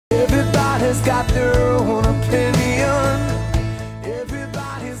Everybody's got their own opinion.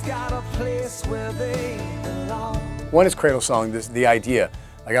 Everybody's got a place where they belong. One is Cradlesong, the idea.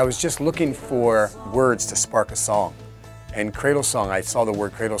 Like I was just looking for words to spark a song. And Cradlesong, I saw the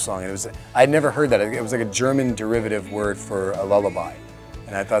word Cradlesong, and I'd never heard that. It was like a German derivative word for a lullaby.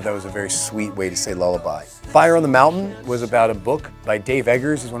 And I thought that was a very sweet way to say lullaby. Fire on the Mountain was about a book by Dave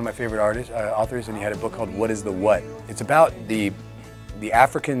Eggers, who's one of my favorite authors, and he had a book called What is the What? It's about the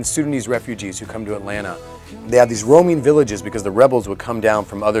African Sudanese refugees who come to Atlanta. They have these roaming villages because the rebels would come down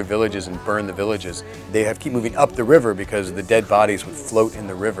from other villages and burn the villages. They have to keep moving up the river because the dead bodies would float in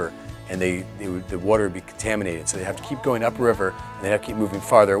the river and the water would be contaminated. So they have to keep going upriver and they have to keep moving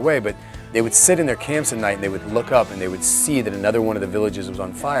farther away. But they would sit in their camps at night and they would look up and they would see that another one of the villages was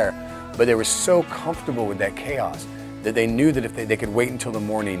on fire. But they were so comfortable with that chaos that they knew that if they could wait until the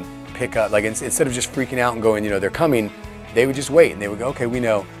morning, pick up, like instead of just freaking out and going, you know, they're coming, they would just wait and they would go, okay, we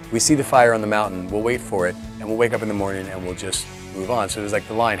know, we see the fire on the mountain, we'll wait for it, and we'll wake up in the morning and we'll just move on. So there's like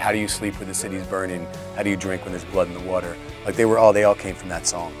the line, how do you sleep when the city's burning? How do you drink when there's blood in the water? Like they all came from that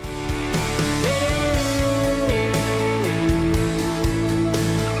song.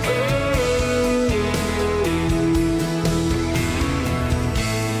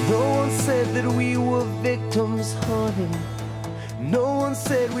 No one said that we were victims, honey. No one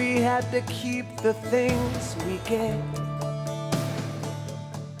said we had to keep the things we get.